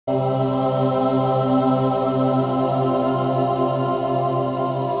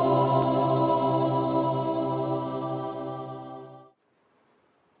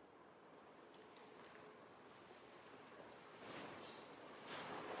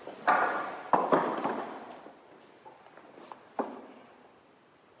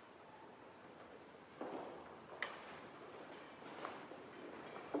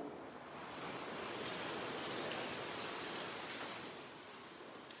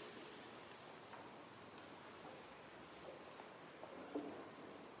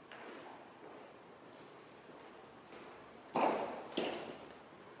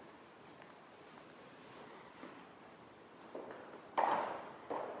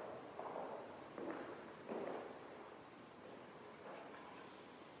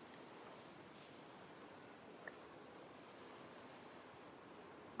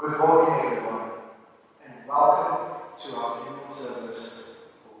Good morning, everyone, and welcome to our funeral service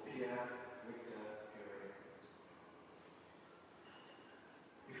for Pierre Puren.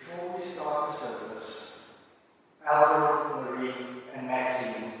 Before we start the service, Alvaro, Marie, and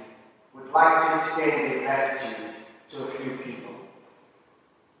Maxine would like to extend their gratitude to a few people.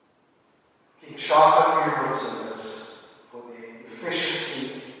 King Sharper Funeral Service for their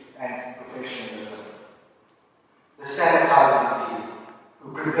efficiency and professionalism. The sanitizing team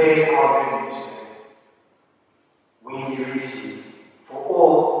who prepared our venue today. Wendy Reese for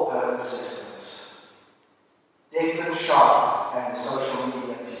all her assistance. Declan Sharp and the social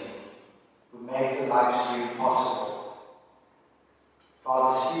media team who made the live stream possible.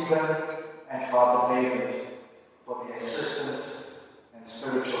 Father Stephen and Father David for their assistance and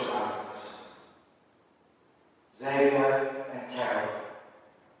spiritual guidance. Xavier and Carol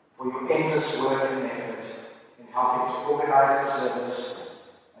for your endless work and effort in helping to organize the service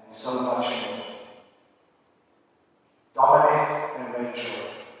and so much more. Dominic and Rachel,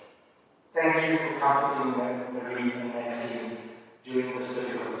 thank you for comforting Marie and Maxine during this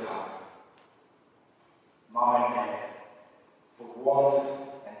difficult time. Mom and Dad, for warmth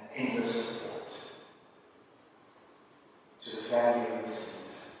and endless support. To the family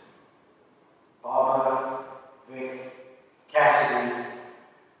overseas, Barbara, Vic, Cassidy,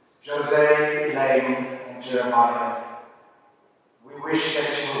 Jose, Elaine, and Jeremiah, we wish that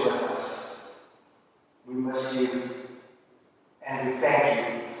you were with us. We miss you, and we thank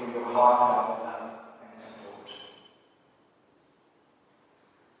you for your heartfelt love and support.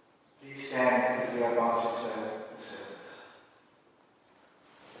 Please stand as we are about to serve the service.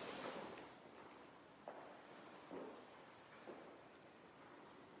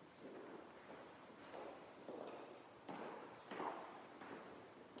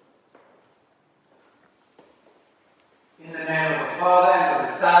 In the name of the Father, and of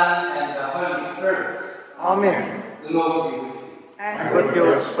the Son, and the Holy Spirit. Amen. The Lord be with you. And with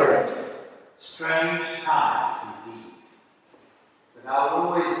your spirit. Strange times indeed. But I'll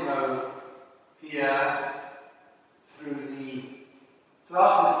always know Pierre through the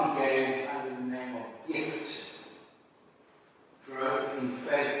classes he gave under the name of Gift. Growth in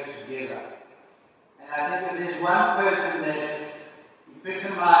faith together. And I think if there's one person that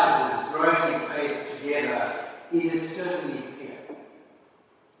epitomizes growing in faith together, it is certainly Pierre.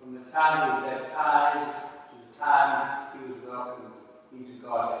 From the time he was baptized to the time he was welcomed into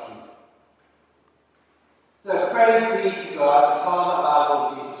God's kingdom. So praise be to God, the Father of our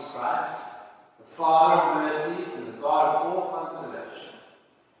Lord Jesus Christ, the Father of mercies and the God of all consolation,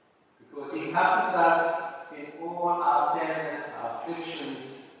 because he comforts us in all our sadness, our afflictions,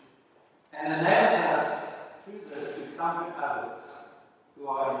 and enables us through this to comfort others who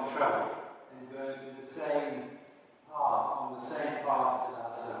are in trouble and going through the same path, on the same path as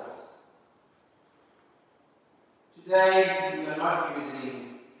ourselves. Today, we are not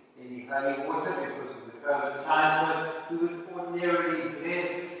using any holy water because of the COVID times, but we would ordinarily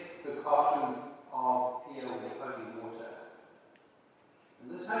bless the coffin of Pierre with holy water.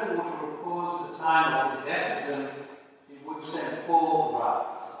 And this holy water recalls the time of his baptism, in which St. Paul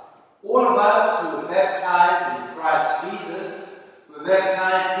writes, all of us who were baptized in Christ Jesus were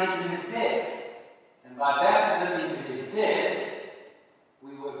baptized into his death. And by baptism into his death,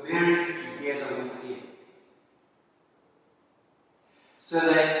 we were buried together with him. So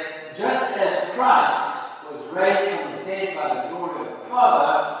that just as Christ was raised from the dead by the glory of the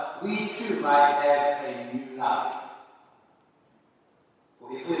Father, we too might have a new life.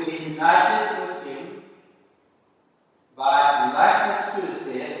 For if we've been united with him by likeness to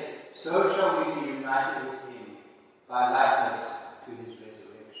his death, so shall we be united with him by likeness to his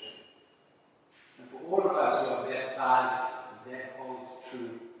resurrection. And for all of us who are baptized, that holds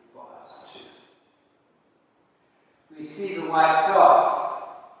true for us too. We see the white cloth,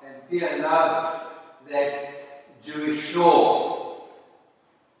 and Pierre loved that Jewish shawl.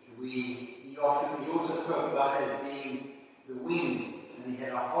 He also spoke about it as being the wings, and he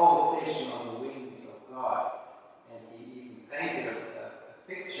had a whole session on the wings of God, and he even painted a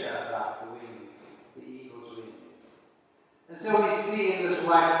picture about the wings, the eagle's wings. And so we see in this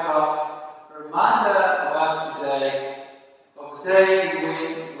white cloth a reminder of us today of the day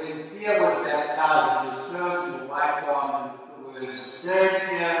when Pierre was baptized and was clothed in a white garment with the words, today,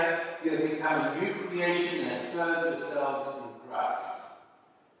 Pierre, you have become a new creation and have clothed yourselves in Christ.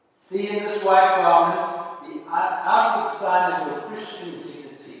 See in this white garment the outward sign of your Christian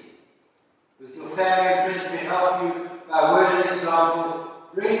dignity. With your family and friends to help you by word and example,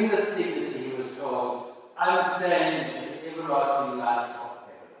 bring this dignity, he was told, unstained to the everlasting life of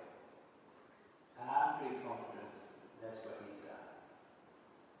heaven. And I'm pretty confident that's what he's done.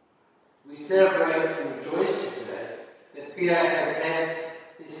 We celebrate and rejoice today that Pierre has had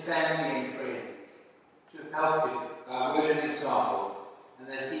his family and friends to help him by word and example, and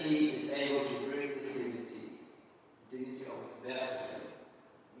that he is able to bring this dignity of his baptism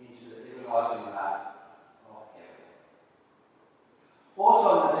into the everlasting life of heaven. Also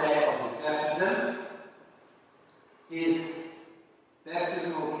on the day of his baptism, his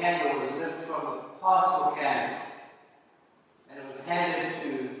baptismal candle was lit from the paschal candle, and it was handed to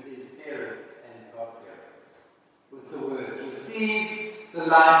his parents and godparents with the words, "Receive the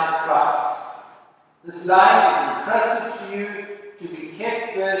light of Christ. This light is entrusted to you to be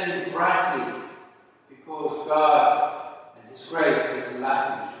kept burning brightly, because God and His grace has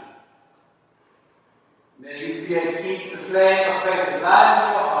enlightened you. May you, Pierre, keep the flame of faith alive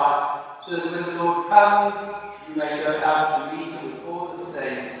in your heart, so that when the Lord comes, you may go out to meet Him with all the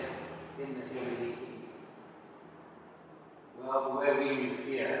saints in the heavenly kingdom." Well, the way we knew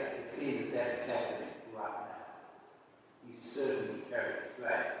Pierre, it seems that is happening right now. He certainly carried the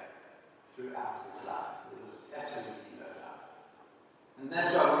flame throughout his life. There was absolutely no doubt. And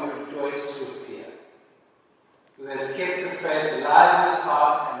that's why we rejoice with Pierre, who has kept the faith alive in his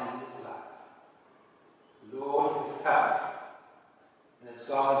heart and in his life. The Lord has come and has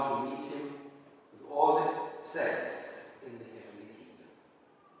gone to meet him with all the saints in the heavenly kingdom.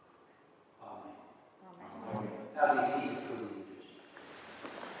 Amen. Amen. Now be seated for the liturgies.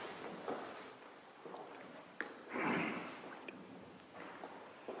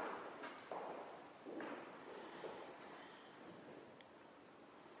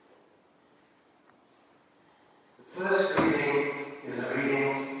 The first reading is a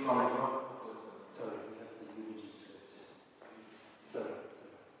reading from the book. Sorry, we have the eulogies first. Sorry.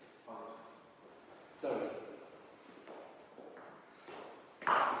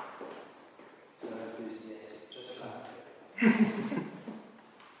 So enthusiastic, just like that.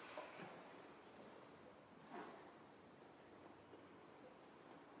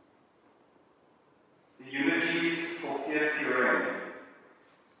 The eulogies for Pierre Puren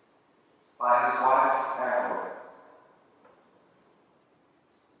by his wife Avril.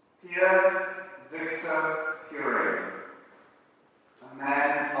 Pierre Victor Puren, a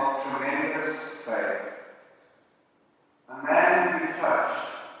man of tremendous faith, a man who touched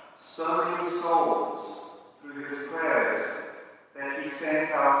so many souls through his prayers that he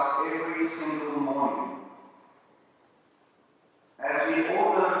sent out every single morning. As we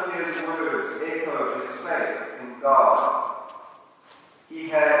all know, Pierre's words echoed his faith in God. He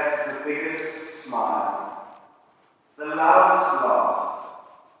had the biggest smile, the loudest laugh,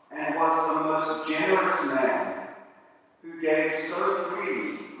 and was the most generous man who gave so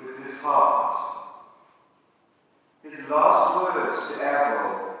freely with his heart. His last words to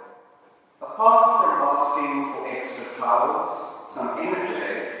Avril, apart from asking for extra towels, some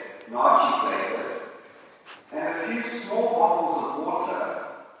energy, Nachi flavored, and a few small bottles of water,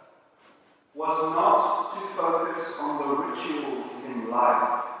 was not to focus on the rituals in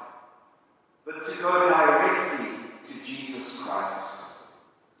life, but to go directly to Jesus Christ.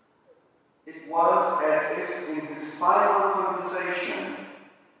 It was as if in his final conversation,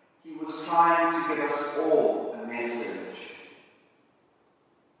 he was trying to give us all a message.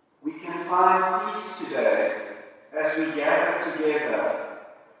 We can find peace today as we gather together,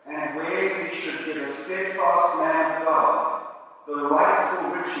 and where we should give a steadfast man of God the rightful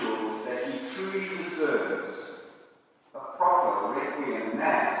rituals that he truly deserves, a proper requiem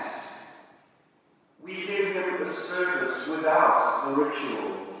mass. We give him a service without the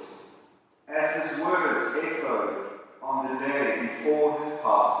rituals, as his words echoed on the day before his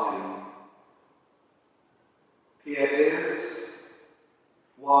passing. Pierre is,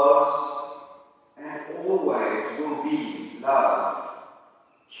 was, and always will be loved,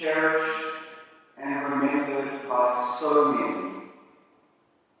 cherished, and remembered by so many.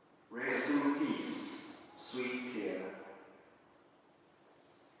 Rest in peace, sweet Pierre.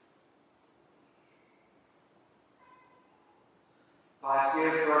 By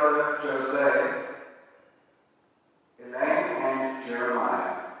Pierre's brother Jose, Elaine and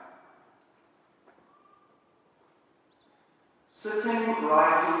Jeremiah. Sitting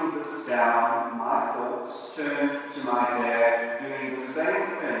writing this down, my thoughts turned to my dad doing the same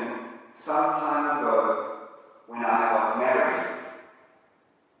thing some time ago when I got married.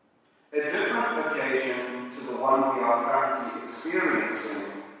 A different occasion to the one we are currently experiencing,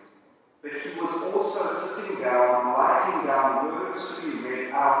 but he was also sitting down, writing down words to be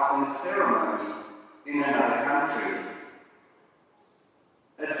read out in a ceremony in another country.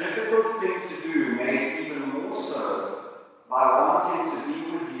 A difficult thing to do, made even more so by wanting to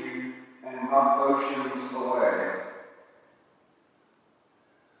be with you and run oceans away.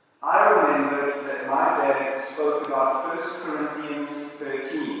 I remember Corinthians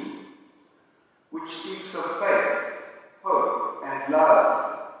 13, which speaks of faith, hope, and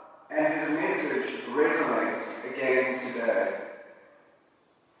love, and his message resonates again today.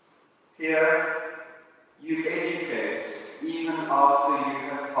 Here, you educate even after you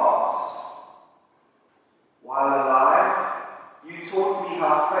have passed. While alive, you taught me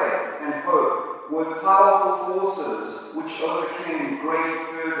how faith and hope were powerful forces which overcame great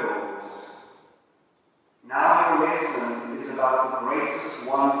hurdles. Now your lesson is about the greatest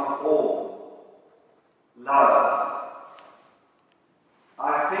one of all, love.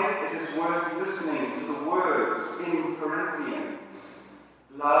 I think it is worth listening to the words in Corinthians.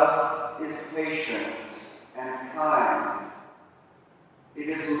 Love is patient and kind. It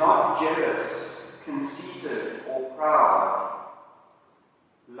is not jealous, conceited, or proud.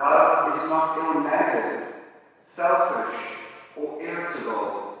 Love is not ill-mannered, selfish, or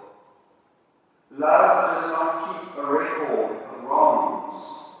irritable. Love does not keep a record of wrongs.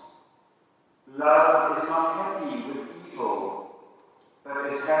 Love is not happy with evil, but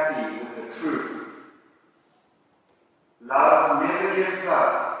is happy with the truth. Love never gives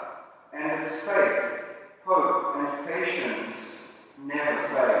up, and its faith, hope, and patience never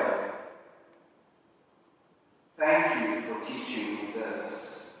fail. Thank you for teaching me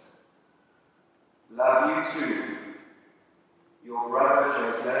this. Love you too, your brother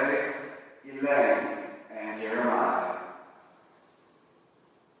Jose, Elaine, and Jeremiah.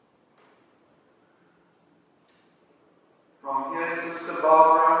 From here, Sister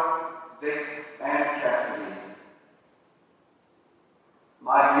Barbara, Vic, and Cassidy.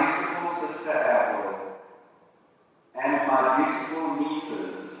 My beautiful sister Avril, and my beautiful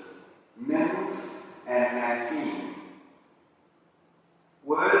nieces, Mins and Maxine.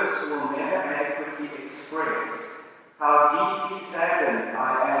 Words will never adequately express how deeply saddened I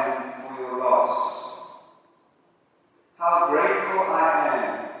am for your loss. How grateful I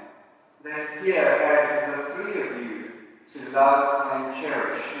am that Pierre had the three of you to love and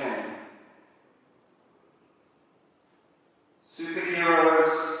cherish him.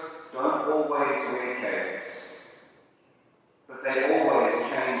 Superheroes don't always wear capes, but they always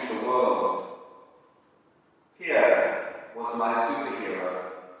change the world. Pierre was my superhero.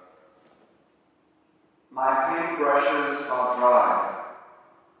 My pen brushes are dry.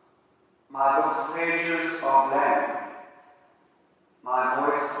 My book's pages are blank. My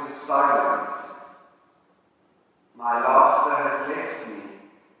voice is silent. My laughter has left me.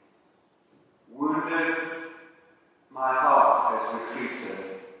 Wounded, my heart has retreated.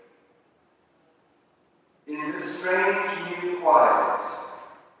 In this strange new quiet,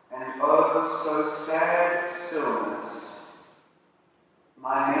 and oh so sad stillness,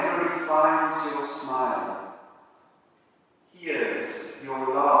 my memory finds your smile, hears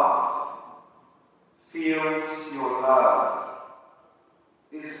your laugh, feels your love,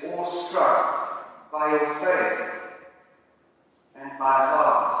 is awestruck by your faith, and my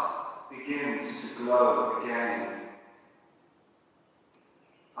heart begins to glow again.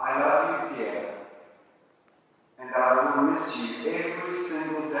 I love you, Pierre, and I will miss you every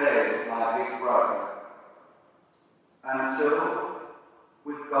single day, my big brother, until,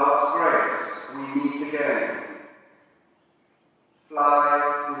 with God's grace, we meet again.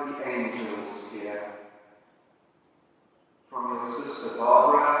 Fly with the angels, Pierre. From your sister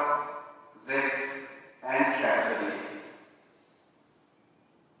Barbara, Vic, and Cassidy.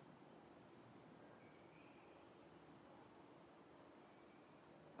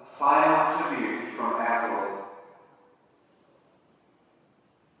 A final tribute from Avril.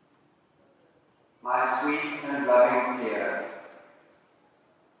 My sweet and loving Pierre,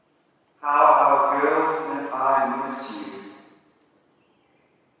 how our girls and I miss you.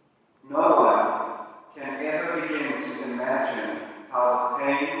 No one can ever begin to imagine how the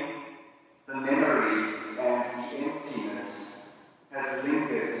pain, the memories, and the emptiness has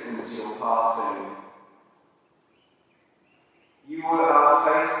lingered since your passing. You were our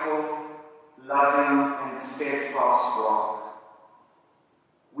faithful, loving, and steadfast rock.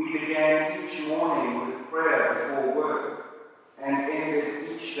 We began each morning with prayer before work and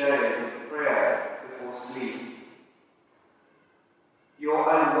ended each day with prayer before sleep. Your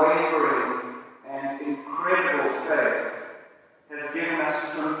unwavering and incredible faith has given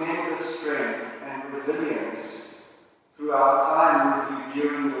us tremendous strength and resilience through our time with you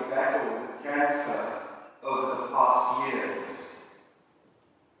during your battle with cancer over the past years.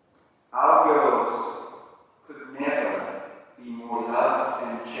 Our girls could never be more loved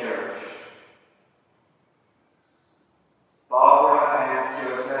and cherished. Barbara and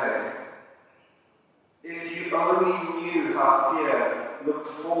Jose, if you only knew how Pierre looked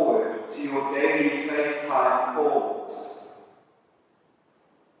forward to your daily FaceTime calls,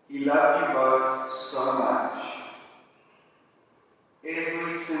 He loved you both so much.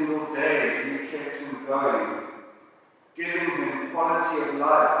 Every single day you kept him going, giving him quality of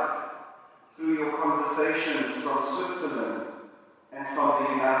life through your conversations from Switzerland and from the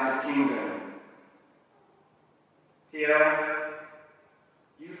United Kingdom. Pierre,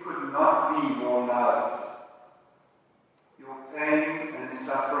 you could not be more loved. Your pain and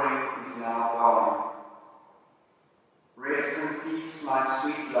suffering is now gone. Rest in peace, my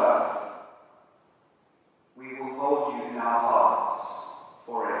sweet love. We will hold you in our hearts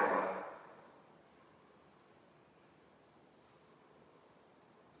forever.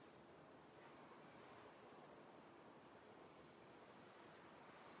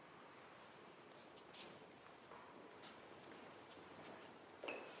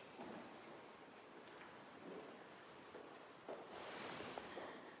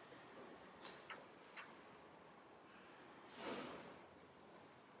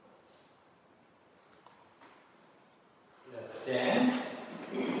 Let's stand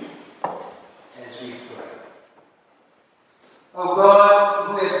as we pray. O God,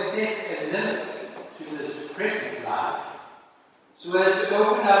 who have set a limit to this present life, so as to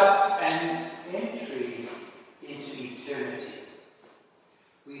open up an entry into eternity,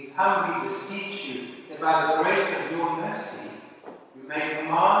 we humbly beseech you that by the grace of your mercy, you may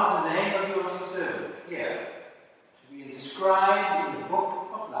command the name of your servant here to be inscribed in the book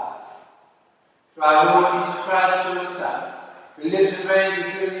of life. Through our Lord Jesus Christ, your Son, who lives and reigns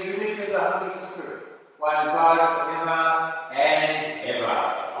with you in the unity of the Holy Spirit, one God forever and ever.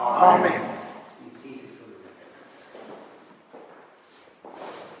 Amen. Be seated for the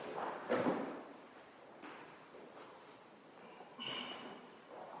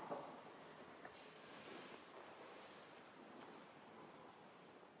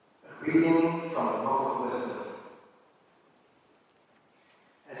A reading from the Book of Wisdom.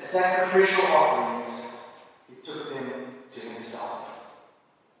 As sacrificial offerings, he took them to himself.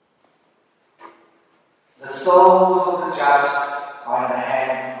 The souls of the just are in the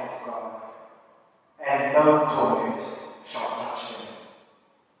hand of God, and no torment shall touch them.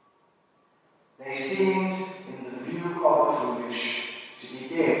 They seemed, in the view of the foolish, to be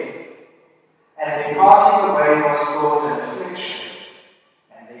dead, and their passing away was thought an affliction,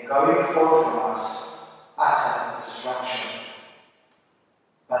 and their going forth from us utter destruction.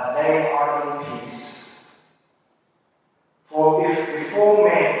 But they are in peace. For if before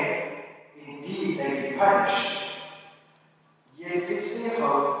men indeed they be punished, yet is their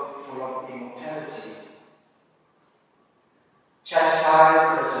hope full of immortality.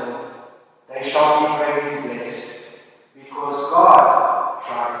 Chastised a little, they shall be greatly blessed, because God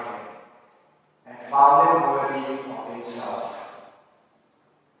tried them, and found them worthy of himself.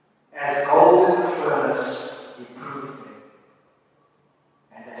 As gold in the furnace, he proved them,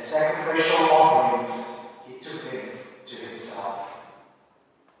 and as sacrificial offerings, he took them to himself.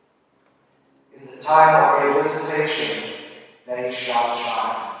 In the time of their visitation, they shall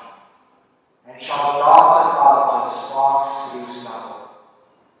shine, and shall dart about as sparks through stubble.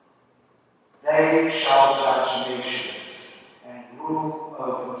 They shall judge nations, and rule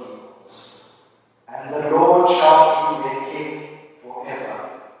over peoples, and the Lord shall be their king forever.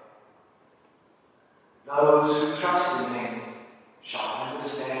 Those who trust in him shall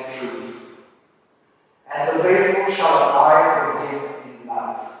understand truth, and the faithful shall abide with him in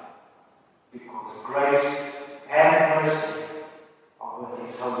love, because grace and mercy are with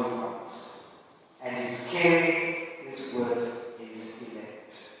his holy ones, and his care is with his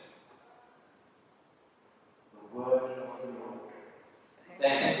elect. The word of the Lord.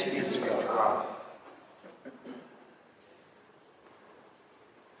 Thanks be to God.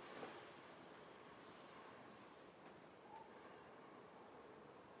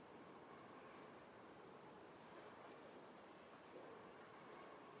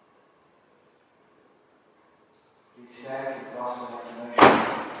 Please stand for the gospel proclamation.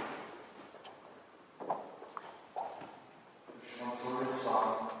 Which once word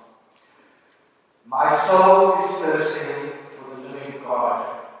song. My soul is thirsting for the living God.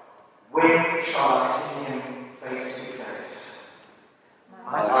 When shall I see him face to face?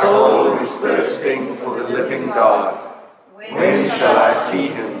 My soul is thirsting for the living God. When shall I see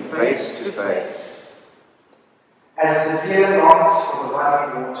him face to face? As the deer longs for the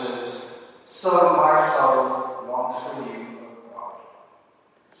running waters, so my soul longs for you, O God.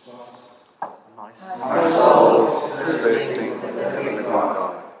 My soul is thirsting for the living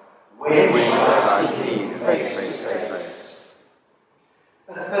God. When shall I see him face to face?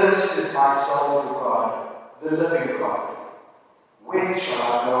 Athirst is my soul for God, the living God. When shall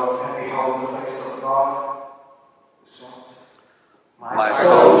I go and behold the face of God? My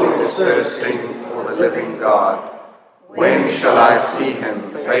soul is thirsting for the living God. When shall I see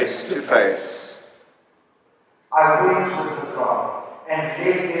him face to face? I went with the throng and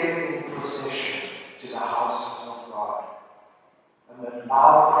led them in procession to the house of God. Amid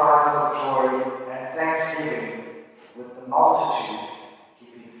loud cries of joy and thanksgiving, with the multitude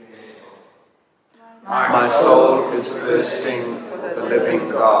keeping festival. My soul is thirsting for the living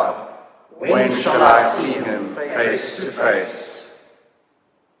God. When shall I see him face to face?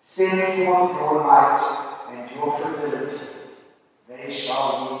 Send forth your light and your fidelity, they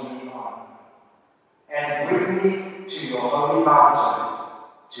shall lead me on, and bring me to your holy mountain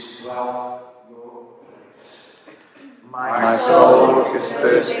to dwell your place. My soul is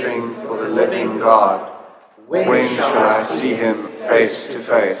thirsting for the living God. When shall I see him face to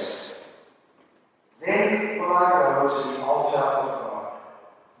face? Then will I go to the altar of God,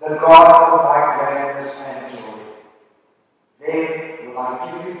 the God of my gladness and joy. Then will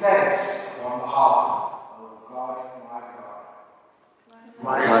I give you thanks upon the harp, O God, my God.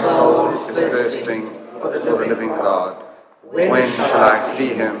 My soul is thirsting for the living God. When shall I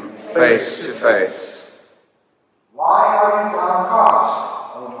see him face to face? Why are you downcast,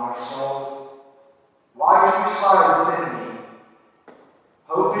 O my soul? Why do you sigh within me?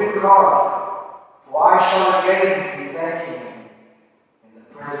 Hope in God, for I shall again be thanking him in the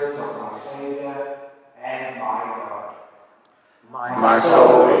presence of my Saviour and my God. My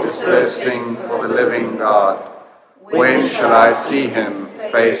soul is thirsting for the living God. When shall I see him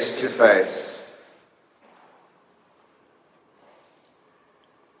face to face?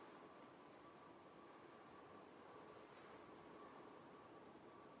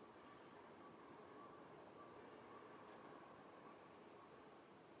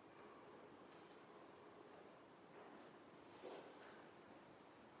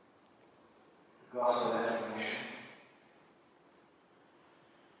 Gospel acclamation.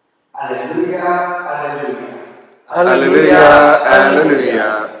 Alleluia, alleluia. Alleluia, alleluia.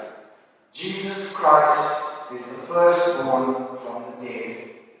 Jesus Christ is the firstborn from the dead.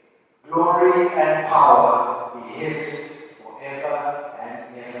 Glory and power be his forever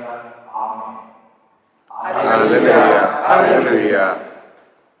and ever. Amen. Alleluia, alleluia.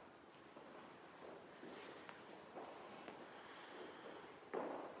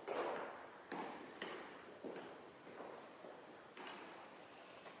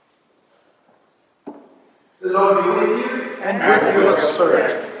 The Lord be with you And with your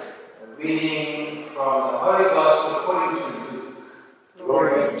spirit. A reading from the Holy Gospel according to Luke.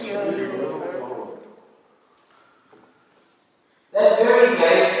 Glory to you, Lord. That very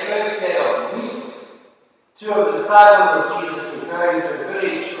day, the first day of the week, two of the disciples of Jesus were going to a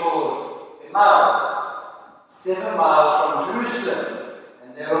village called Emmaus, 7 miles from Jerusalem,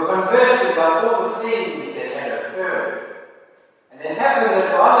 and they were conversing about all the things that had occurred. And it happened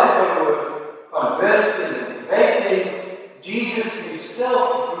that while they were conversing and debating, Jesus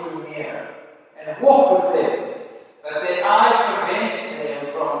himself drew near and walked with them, but their eyes prevented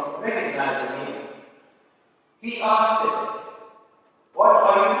them from recognizing him. He asked them, "What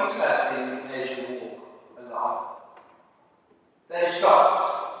are you discussing as you walk along?" They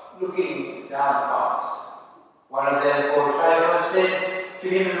stopped, looking downcast. One of them, called Cleopas, said to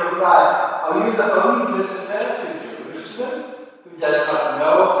him in reply, "Are you the only visitor to Jerusalem who does not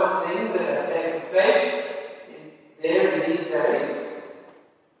know of the things that have taken place there in these days?"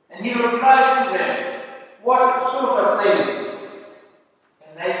 And he replied to them, "What sort of things?"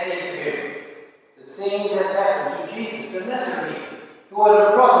 And they said to him, "The things that happened to Jesus the Nazarene, who was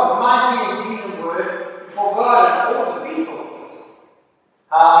a prophet, mighty in deed and word before God and all the peoples.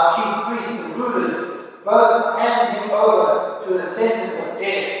 How chief priests and rulers both handed him over to a sentence of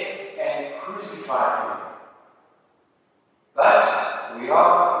death and crucified him. But we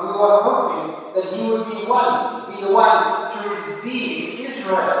were hoping that he would be the one to redeem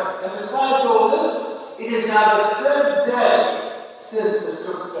Israel. And besides all this, it is now the 3rd day since this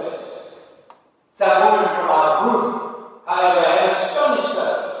took place. Some women from our group, however, have astonished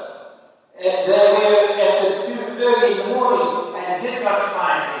us. They were at the tomb early in the morning and did not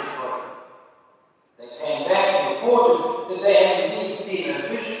find his body. They came back and reported that they had indeed seen a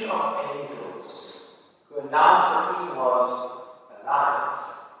vision of angels who announced that he was alive.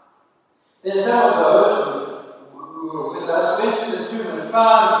 Then some of those who were with us went to the tomb and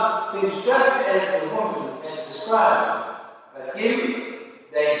found things just as the woman had described, but him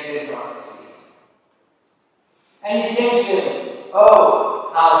they did not see. And he said to them,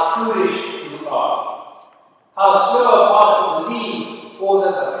 "Oh, how foolish you are! How slow of heart to believe all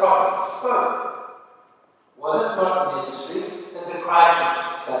that the prophets spoke. Was it not necessary that the Christ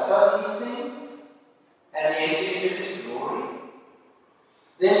should suffer these things and enter into his glory?"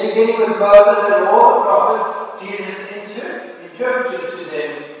 Then beginning with Moses and all the prophets, Jesus interpreted to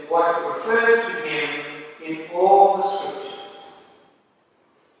them what referred to him in all the scriptures.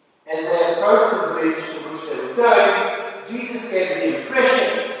 As they approached the bridge to which they were going, Jesus gave the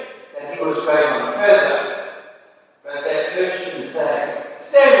impression that he was going on further. But they urged him, saying,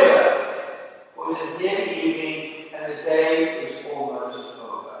 "Stay with us, for it is nearly evening and the day is almost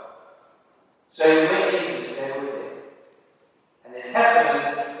over." So he went in to stay with them. And it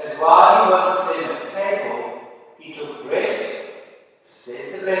happened that while he was with them at table, he took bread,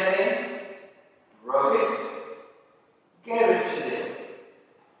 said the blessing, broke it, gave it to them.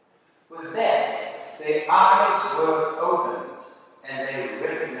 With that, their eyes were opened and they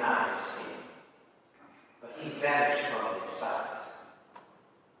recognized him. But he vanished from their sight.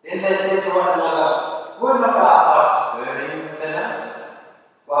 Then they said to one another, "Were not our hearts burning within us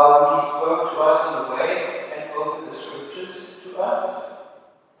while he spoke to us on the way and opened the scriptures to us?"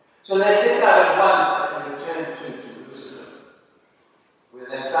 So they set out at once and returned to Jerusalem, where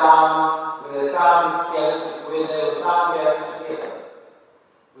they were found gathered together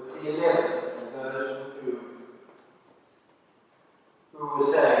with the 11 and those who were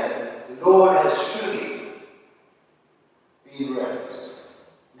saying, "The Lord has truly been raised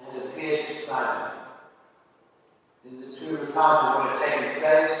and has appeared to Simon." Then the two recounted what had taken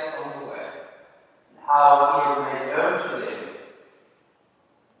place on the way and how he had made known to them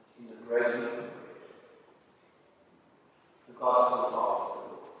in the breaking of the bread. The Gospel of the Lord.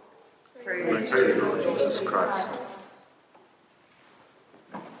 Praise to you, Lord Jesus Christ.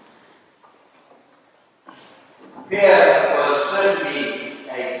 Pierre was certainly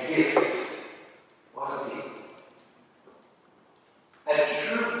a gift, wasn't he? A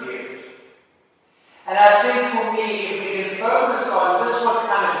true gift. And I think for me, if we can focus on just what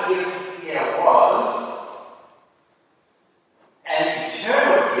kind of gift Pierre was, an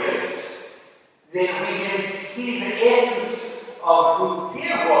eternal gift, then we can see the essence of who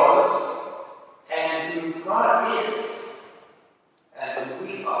Pierre was and who God is and who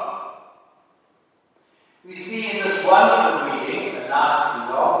we are. We see in this wonderful reading, a nice and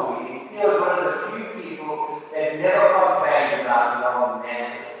long reading, Pierre was one of the few people that never complained about long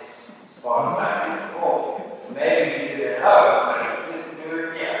masses, as far as I can recall. Maybe he did at home, but he didn't do it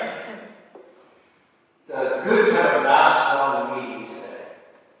here. So it's good to have a nice long reading today.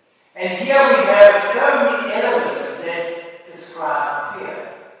 And here we have so many elements that describe Pierre.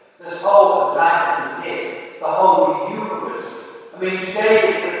 This whole life and death, the whole Eucharist. I mean, today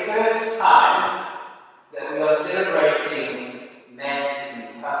is the first time that we are celebrating Mass in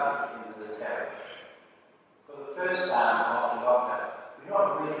public in this parish. For the first time after lockdown, we're not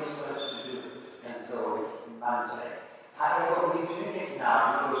really supposed to do it until Monday. However, we're doing it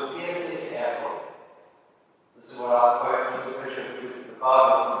now because Pierre said to April, this is what I'll quote to the bishop, to the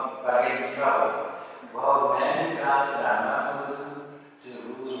cardinal, if I get into trouble. "Well, the man who dies that I must listen to the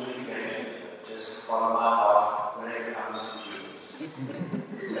rules and regulations, but just follow my heart when it comes to Jesus."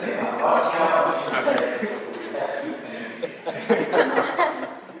 So if I'm not sure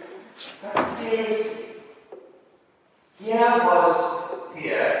but seriously, here was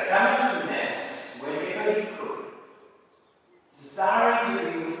Pierre coming to Mass whenever he could, desiring to be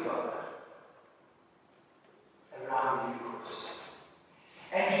with God around the Eucharist.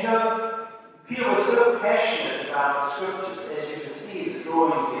 And you know, Pierre was so passionate about the scriptures, as you can see the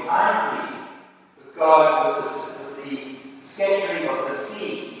drawing behind me, with God, with the sketching of the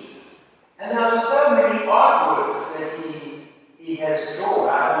seeds. And there are so many artworks that he has drawn. I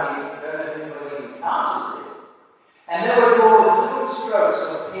don't know if anybody's even counted them. And they were drawn with little strokes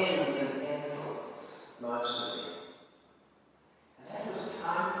of pens and pencils, most of them. And that was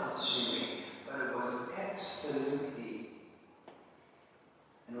time consuming, but it was absolutely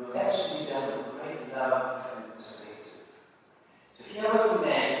done with great love and perspective. So here was a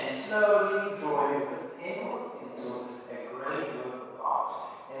man slowly drawing with a pen or a pencil a great work of art,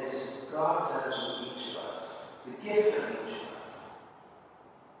 as God does with each of us, the gift of each of us.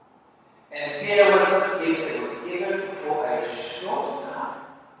 And Pierre was this gift that was given for a short time.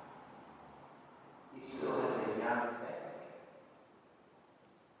 He still has a young family.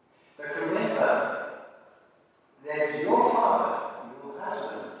 But remember that your father, your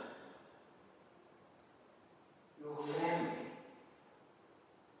husband, your family,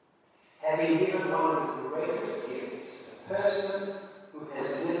 having given one of the greatest gifts, a person who has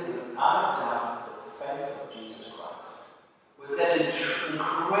lived without a doubt the faith of Jesus Christ, with that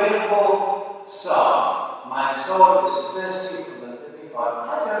incredible song, "My soul is thirsty for the living God."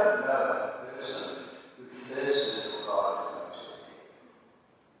 I don't know a person who thirsted for God as much as me.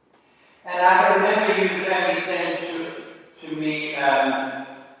 And I can remember you family saying to me,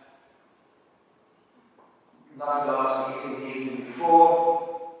 not last evening, the evening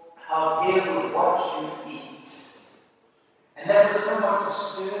before, how Pierre would watch you eat. And that was somewhat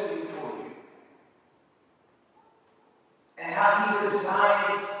disturbing for you. And how he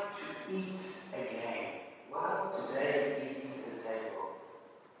decided to eat again. Well, today he eats at the table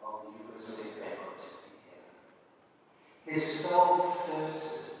of the Eucharistic banquet in heaven. His soul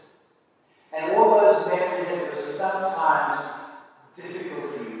thirsted. And all those memories that were sometimes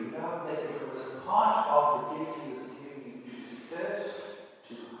difficult for you, know that it was a part of the gift he was giving you to thirst,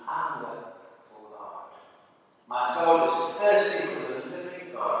 to hunger for God. My soul is thirsting for the living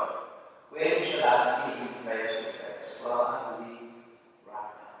God. When shall I see him face to face? Well, I believe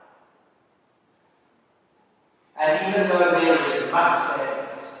right now. And even though there is much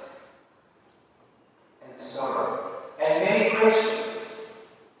sadness and sorrow and many questions,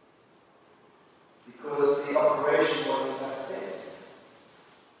 because the operation was a success,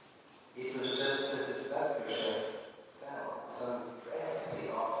 it was just that the blood pressure fell so drastically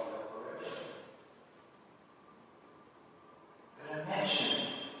after the operation. But imagine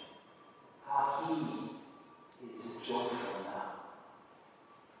how he is joyful now.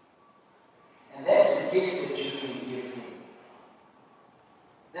 And that's the gift that you can give him.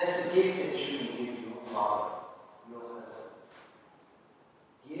 That's the gift that you can give your father, your husband.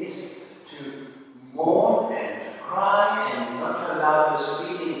 Yes, to mourn and to cry and not to allow those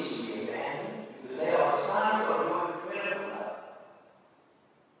feelings to be abandoned, because they are signs of your incredible love.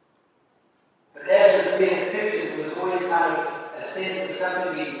 But as with Pierre's pictures, there was always kind of a sense of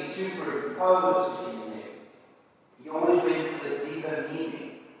something being superimposed in them. He always went for the deeper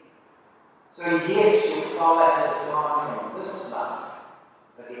meaning. So yes, your father has gone from this life,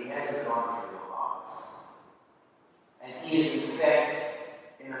 but he hasn't gone from your hearts. And he is in fact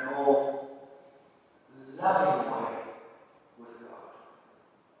in a more loving way with God.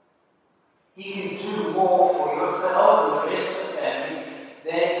 He can do more for yourselves and the rest of the family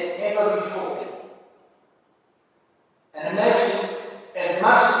than ever before. And imagine, as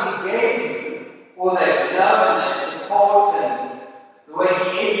much as he gave you, all that love and that support and the way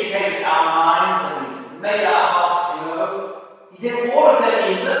he educated our minds and made our hearts grow, he did all of that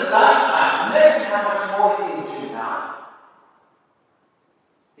in this lifetime. Imagine how much more he can do now.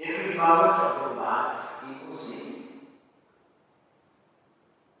 Every moment of your life, he will see you.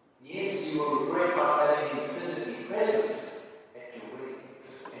 Yes, you will regret not having him physically present at your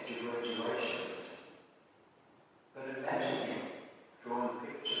weddings, at your graduations. But imagine him drawing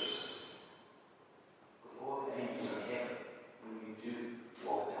pictures of all the angels in heaven when you do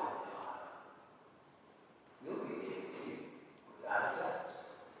walk down the aisle. You'll be there with you, without a doubt.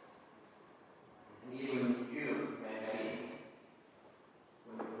 And even you, Maxine,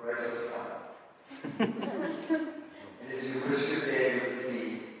 when the praises come. And as you wish to be able to see,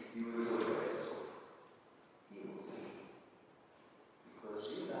 you will feel praises off. He will see. Because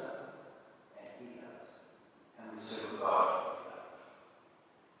you love, and he loves. And we serve God with love.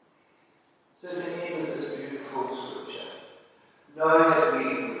 So to end with this beautiful scripture, know that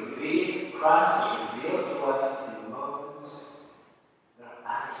Christ is revealed to us in moments that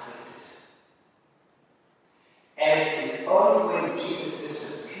are unexpected. And it is only when Jesus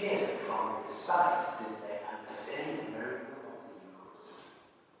disappeared from their sight did they understand the miracle of the Eucharist.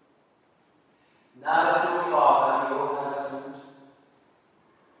 Now that your father, your husband,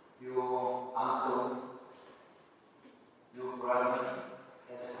 your uncle, your brother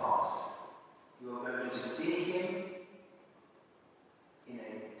has passed, you are going to see him in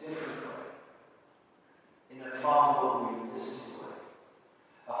a different way, in a far more realistic way,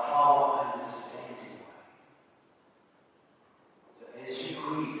 a far more understanding way. So as you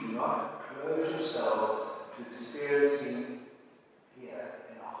grieve, do not close yourselves to experiencing here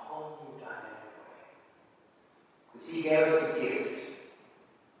in a whole new dynamic way. Because he gave us the gift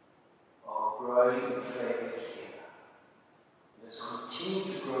of growing in faith together. Let us continue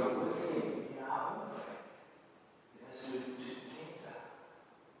to grow with him in our own faith. Let us do it together,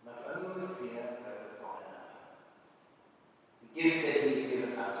 not only with Pierre, but with one another. The gift that he's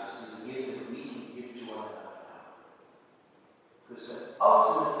given us is the gift that we can give to one another now. Because the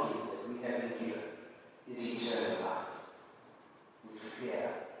ultimate gift that we have been given is eternal life, which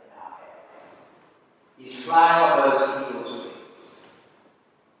Pierre now has. He's flying on those eagle's wings.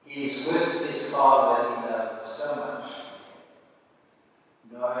 He's with his Father that he loved so much,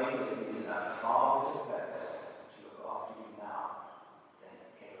 knowing that he's in a far better place to look after you now than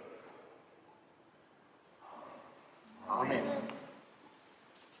ever before. Amen. Amen.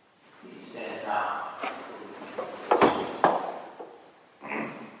 Please stand now.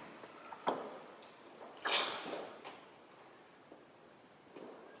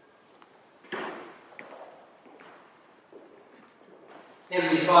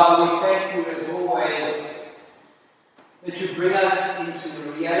 Heavenly Father, we thank you as always that you bring us into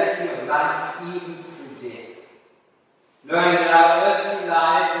the reality of life even through death, knowing that our earthly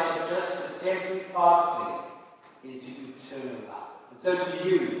lives are just a temporary passing into eternal life. And so to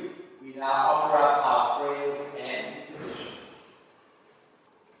you, we now offer up our prayers and petitions.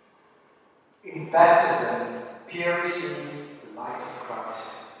 In baptism, Pierre received the light of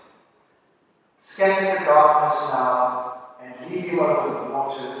Christ. Scatter the darkness now and lead him over the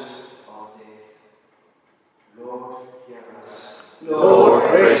waters of death. Lord, hear us.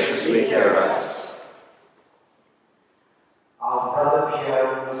 Lord, graciously hear us. Our brother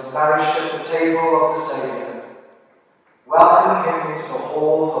Pierre was nourished at the table of the Saviour. Welcome him into the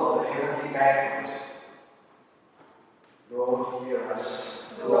halls of the heavenly banquet. Lord, hear us.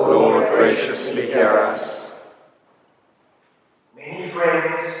 Lord, graciously hear us. Many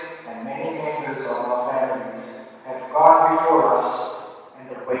friends and many members of our families have gone before us and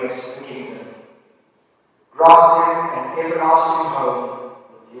await the kingdom. Grant them an everlasting home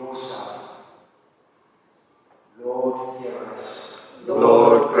with your Son. Lord, hear us.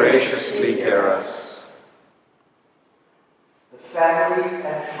 Lord, graciously hear us. The family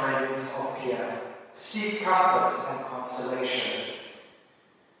and friends of Pierre seek comfort and consolation.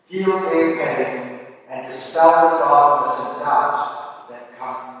 Heal their pain and dispel the darkness and doubt that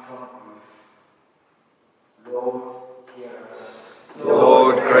come from grief. Lord, hear us.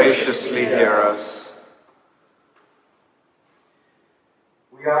 Lord, graciously hear us.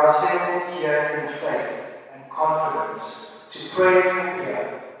 We are assembled here in faith and confidence to pray for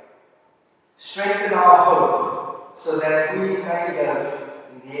Pierre. Strengthen our hope so that we may live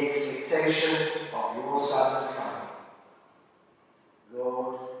in the expectation of your Son's coming.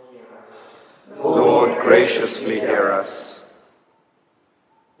 Lord, hear us. Lord, graciously hear us.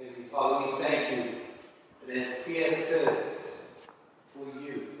 Heavenly Father, we thank you that as Pierre thirsts for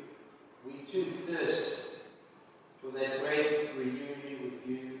you, we too thirst for that great reunion with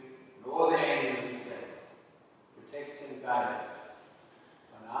you and all the angels and saints. Protect and guide us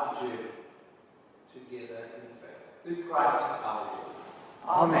on our journey together in faith. Through Christ our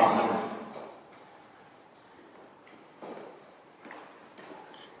Lord. Amen.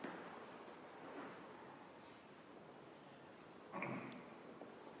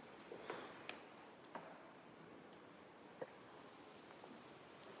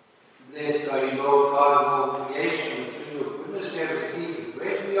 Blessed are you, Lord God of all creation, and through your goodness we have received the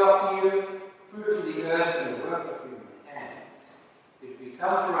bread we offer you, fruit of the earth and the work of human hands. It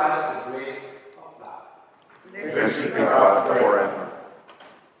become for us the bread of life. Blessed be God forever.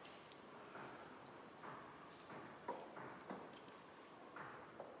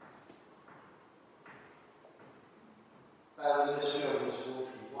 By the ministry of this water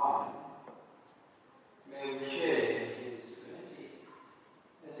and wine, may we share in his divinity,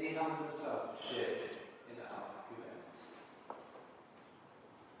 as he humbled himself to share in our humanity.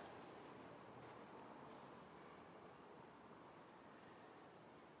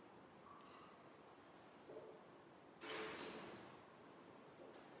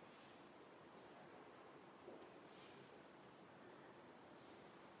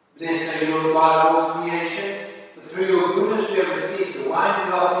 Blessed are you, Lord God of all creation, for through your goodness we have received the wine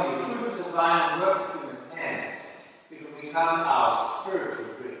we offer you, fruit of the vine and work of human hands. It will become our spiritual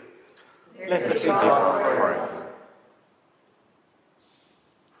drink. Blessed be God forever.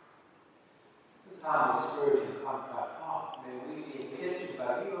 With humble spirit and contrite heart, may we be accepted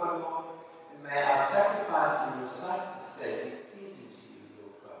by you, O Lord, and may our sacrifice in your sight this day be pleasing to you,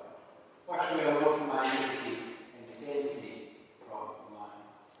 Lord God. Wash me, O Lord, from my iniquity and cleanse me from my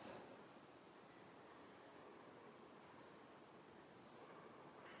sin.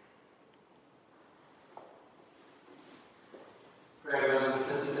 Pray, brothers and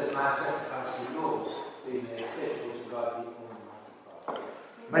sisters, that my sacrifice be yours, be made acceptable to God the Almighty Father.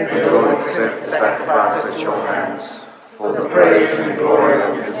 May the Lord accept the sacrifice at your hands, for the praise and glory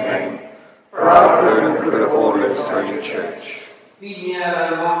of his name, for our good and the good of all his holy church. Be near,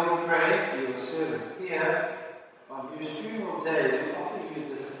 O Lord, we pray, to your servant Pierre, on whose funeral day we offer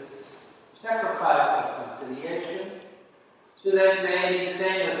you this sacrifice of conciliation, so that may any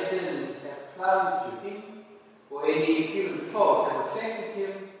stain of sin have clung to him, or any human fault have affected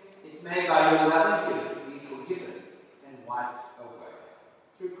him, it may by your loving gift be forgiven and wiped away.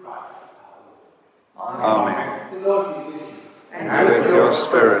 Through Christ our Lord. Amen. The Lord be with you. And with your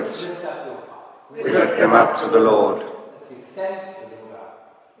spirit, Lift up your hearts. we lift them up to the Lord. Let's give thanks to the Lord our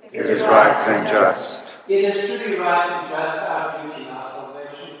God. It is right and just. It is truly right and just, our duty and our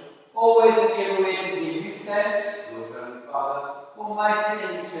salvation, always and everywhere to give you thanks, Lord, Heavenly Father, Almighty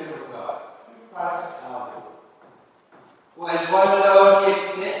and eternal God, through Christ our Lord. For as one alone he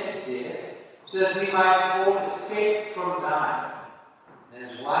accepted death, so that we might all escape from dying. And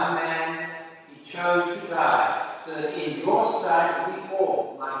as one man he chose to die, so that in your sight we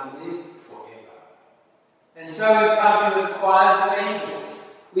all might live forever. And so in company with choirs of angels,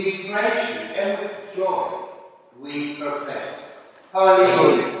 we praise you, and with joy we proclaim, Holy,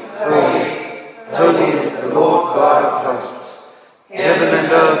 holy, holy, holy is the Lord God of hosts. Heaven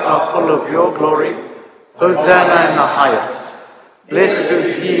and earth are full of your glory. Hosanna in the highest. Blessed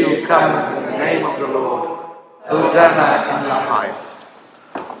is he who comes in the name of the Lord. Hosanna in the highest.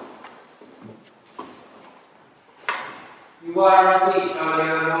 You are indeed holy,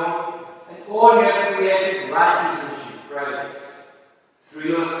 O Lord, and all you have created rightly gives you praise. Through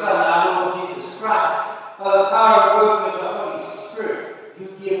your Son, our Lord Jesus Christ, by the power and work of the Holy Spirit, you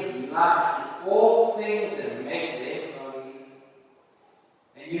give life to all things and make them holy.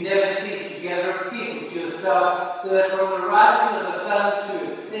 And you never cease to gather a people to yourself, so that from the rising of the sun to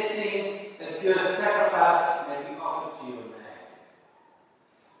its setting, a pure sacrifice may be offered to your name.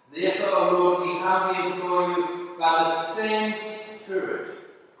 Therefore, O Lord, we humbly implore you, by the same Spirit,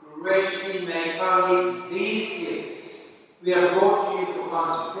 graciously make holy these gifts we have brought to you for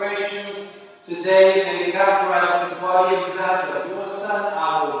consecration. Today may become for us the body and blood of your Son,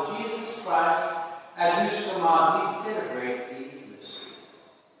 our Lord Jesus Christ, at whose command we celebrate these mysteries.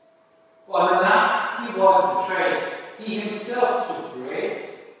 For on the night he was betrayed, he himself took bread,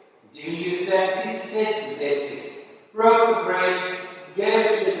 giving you thanks, he said, blessed, broke the bread, gave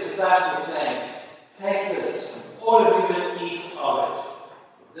it to his disciples, saying, take this, all of you, and eat of it.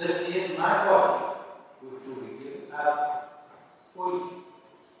 For this is my body, which will be given up for you.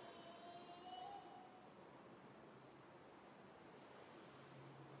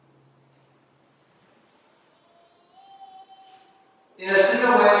 In a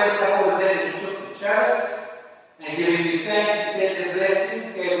similar way, when supper was ended, he took the chalice, and giving you thanks, he said the blessing,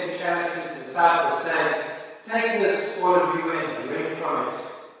 gave the chalice to his disciples, saying, take this, all of you, and drink from it,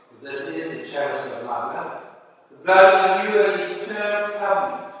 for this is the chalice of my blood, the blood of the new and eternal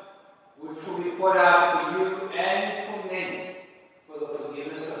covenant, which will be poured out for you and for many, for the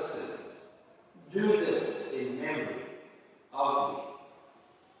forgiveness of sins. Do this in memory of me.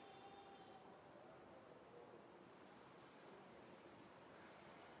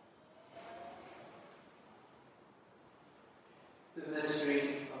 The mystery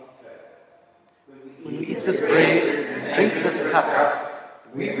of faith. When we eat this bread and drink this cup,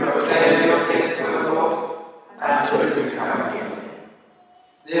 we proclaim your death, O Lord, until you come again.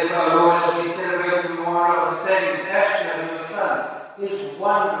 Therefore, Lord, as we celebrate the memorial of the saving passion of your Son, his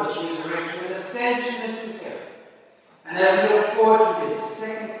wondrous resurrection and ascension into heaven, and as we look forward to his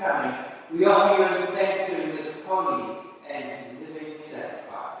second coming, we offer you in thanksgiving this holy and living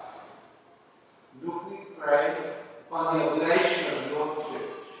sacrifice. Look, we pray, upon the oblation of your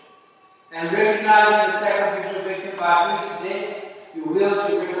church, and recognizing the sacrificial victim by whose death you will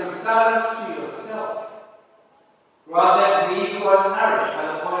to reconcile us to yourself. Grant that we who are nourished by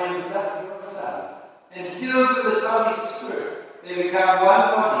the body and blood of your Son, and filled with his Holy Spirit, may become one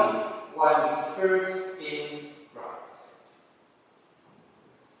body, one spirit in Christ.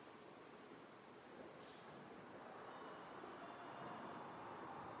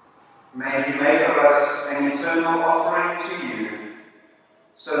 May he make of us an eternal offering to you,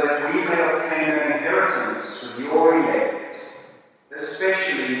 so that we may obtain an inheritance with your elect,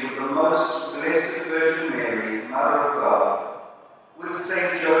 especially with the most blessed Virgin Mary, Mother of God, with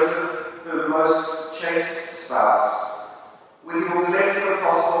Saint Joseph, her most chaste spouse, with your blessed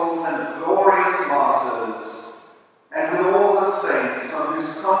apostles and glorious martyrs, and with all the saints on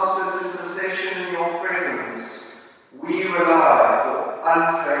whose constant intercession in your presence we rely for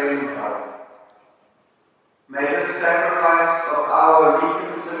unfailing help. May the sacrifice of our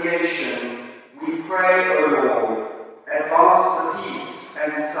reconciliation, we pray, O Lord, advance the peace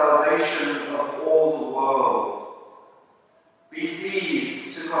and salvation of all the world. Be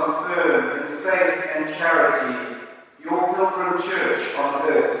pleased to confirm in faith and charity your pilgrim church on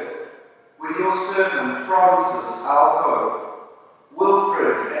earth, with your servant Francis, our Pope,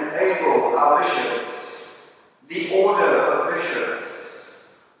 Wilfrid and Abel, our bishops, the order of bishops,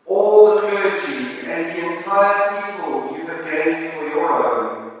 all the clergy and the entire people you have gained for your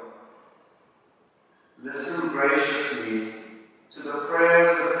own. Listen graciously to the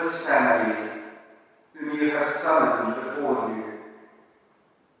prayers of this family, whom you have summoned before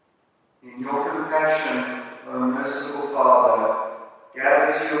you. In your compassion, O merciful Father,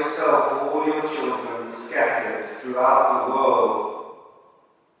 gather to yourself all your children scattered throughout the world.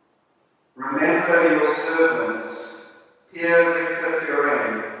 Remember your servant, Pierre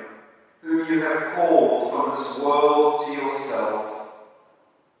Puren, whom you have called from from this world to yourself.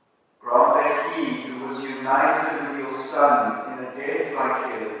 Grant that he who was united with your Son in a death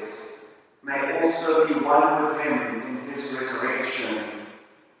like his may also be one with him in his resurrection,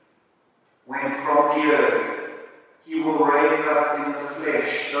 when from the earth he will raise up in the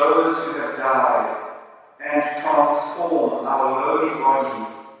flesh those who have died and transform our lowly body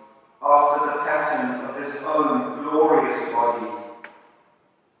after the pattern of his own glorious body.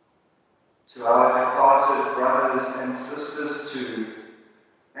 To our departed brothers and sisters too,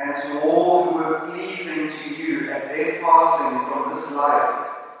 and to all who were pleasing to you at their passing from this life,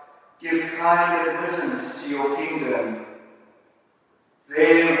 give kind admittance to your kingdom.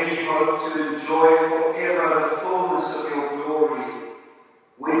 There we hope to enjoy forever the fullness of your glory,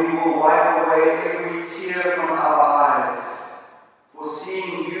 when you will wipe away every tear from our eyes. For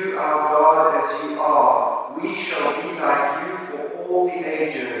seeing you, our God, as you are, we shall be like you for all the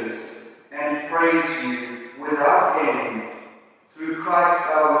ages, and praise you without end, through Christ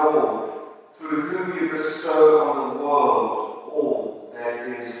our Lord, through whom you bestow on the world all that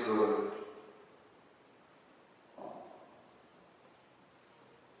is good.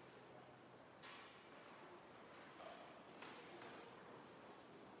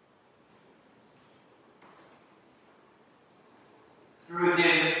 Through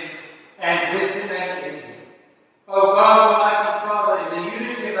him, and with him, and in him. O God, Almighty Father, in the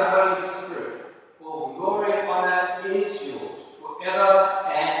unity of the Holy Spirit, all glory and honor is yours, forever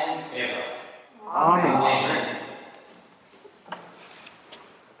and ever. Amen. Amen.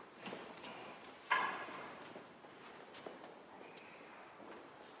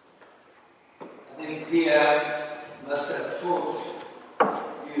 I think Pierre must have taught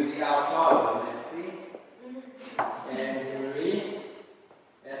you the Our Father, Nancy, and Marie,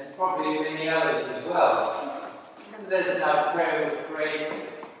 and probably many others as well. And there's now prayer with great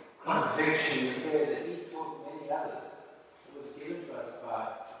conviction, the prayer that he taught many others. It was given to us by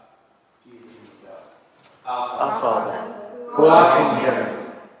Jesus himself. Our Father, who art in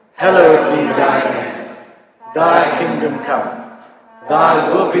heaven, hallowed be thy name. Thy kingdom come. Thy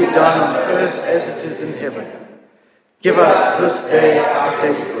will be done on earth as it is in heaven. Give us this day our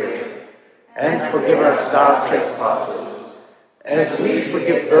daily bread, and forgive us our trespasses, as we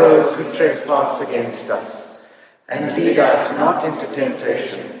forgive those who trespass against us. And lead us not into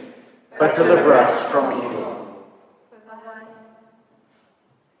temptation, but deliver us from evil.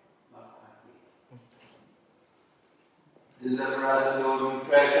 Deliver us, Lord, we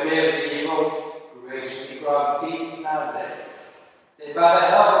pray, from every evil. Graciously grant peace in our days. That by the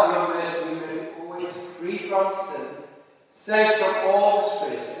help of your mercy we may be always free from sin, safe from all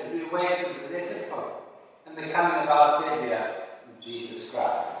distress, and we wait for the blessed hope and the coming of our Saviour, Jesus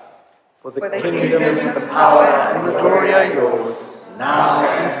Christ. For the kingdom and the power and the glory are yours, now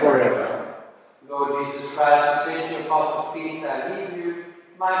and forever. Lord Jesus Christ, who sent your apostles, peace I leave you,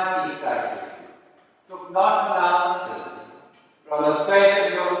 my peace I give you. Look not on our sins, but on the faith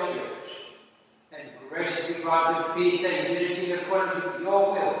of your church, and graciously grant them peace and unity in accordance with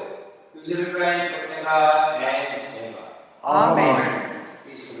your will, who live and reign forever and ever. Amen.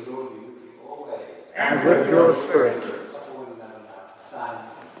 Peace of the Lord be with you always. And with your spirit. Of one another now. Sign.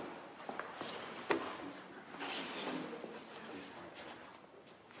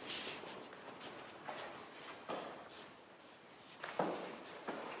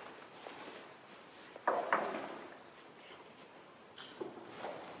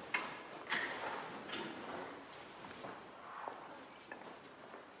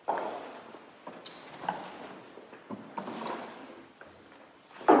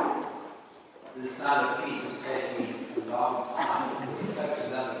 This sign of peace is taking a long time. It's such a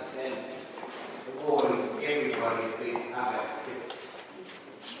lovely thing. The war, everybody is being hung at kids.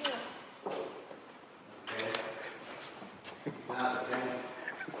 Okay. Now the game.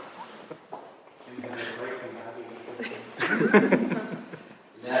 I'm going to break them out.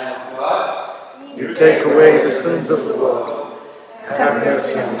 Now, God, You take away the sins of the world. Have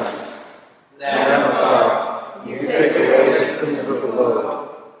mercy on us. Lamb of God, you take away the sins of the world.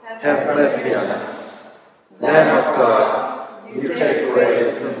 Have mercy on us. Lamb of God, you take away the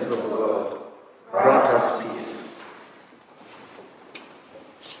sins of the world. Grant us peace.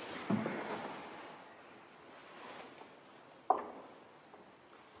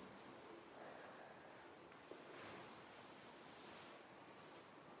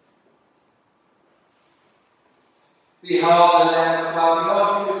 behold the Lamb of God,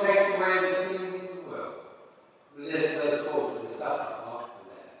 Lord, who takes away the sins of the world. Blessed those called to the supper of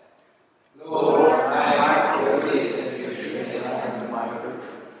the Lamb. Lord, I am not worthy that you should enter under my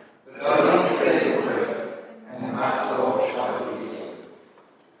roof, but only say the word, and my soul shall be healed.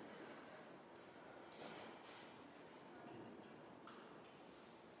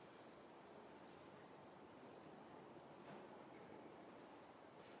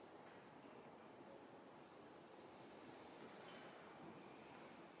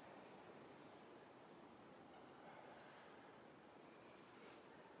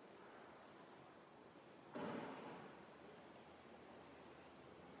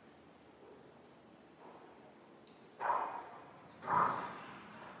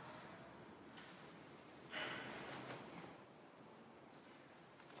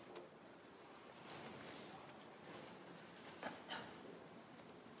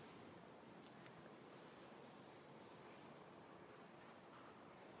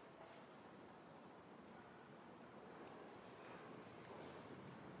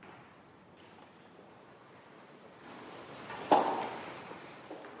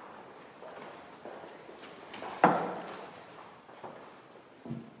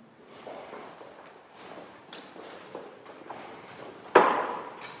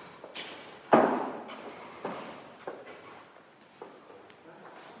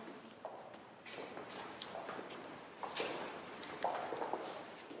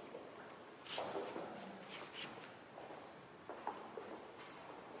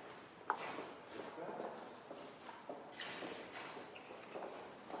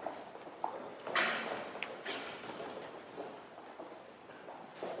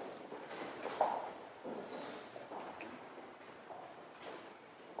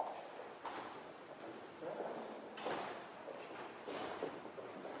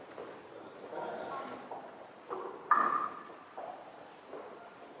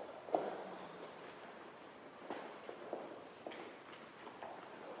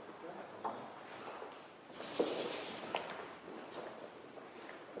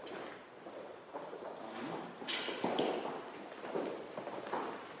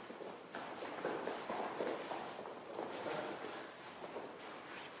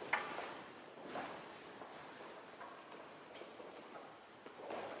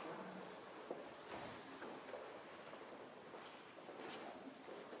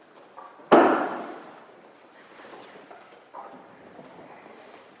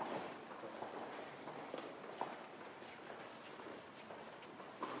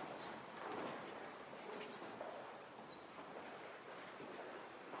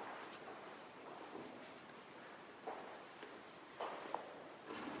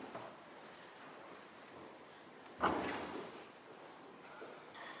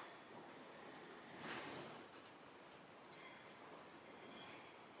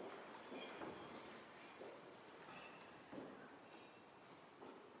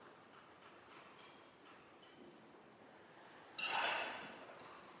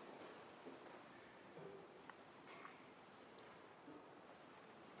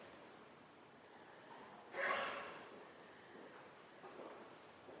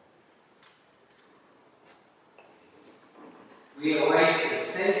 We await a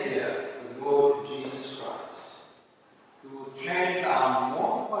Saviour, the Lord Jesus Christ, who will change our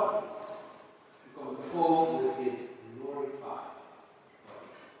mortal bodies to conform with his glorified body.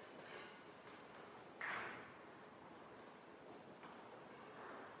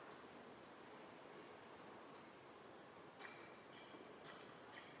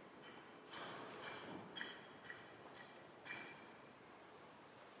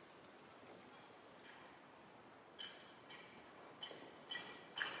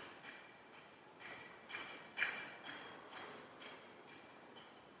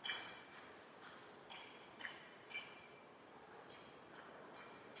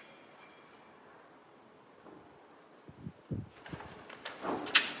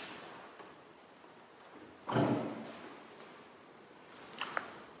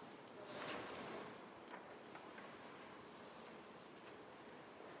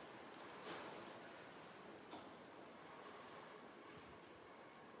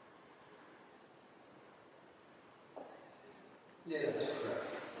 Let us pray.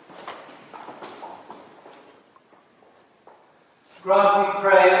 Grant, we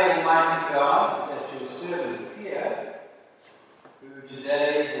pray, Almighty God, that your servant Pierre, who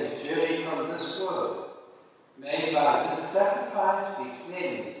today has journeyed from this world, may by this sacrifice be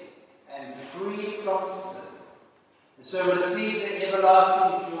cleansed and freed from sin, and so receive the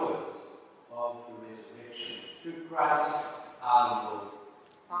everlasting joys of the resurrection through Christ our Lord.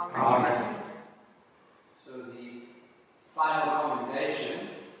 Amen. So the final commendation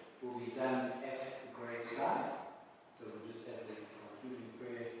will be done at the graveside. So we'll just have the concluding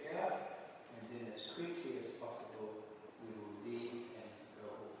prayer here, and then as quickly as possible we will leave and go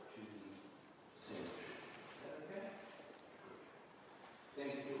off to the cemetery. Is that okay?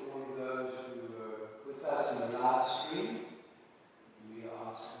 Thank you to all of those who were with us in the live stream. We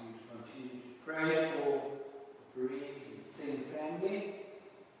ask you to continue to pray for the bereaved and Singh family,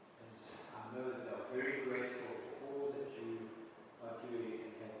 as I know that they are very grateful for all that you are doing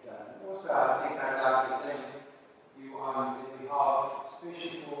and have done. Also, I think I'd like to thank you on behalf,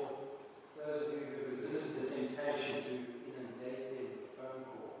 especially for those of you who resisted the temptation to inundate them with phone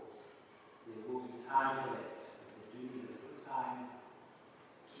calls. There will be time for that, but they do need a little time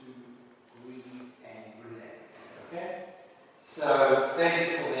to breathe and relax. Okay? So, thank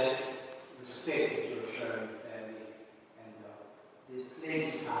you for that respect that you're showing the family, and there's plenty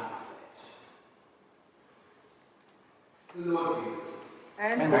of time for that. The Lord be with you.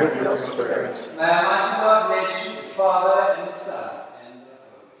 And with your spirit. May Almighty God bless you, the Father, and the Son, and the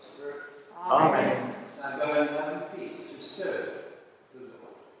Holy Spirit. Amen. Now go in love and peace to serve the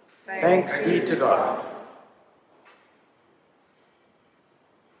Lord. Thanks be to God.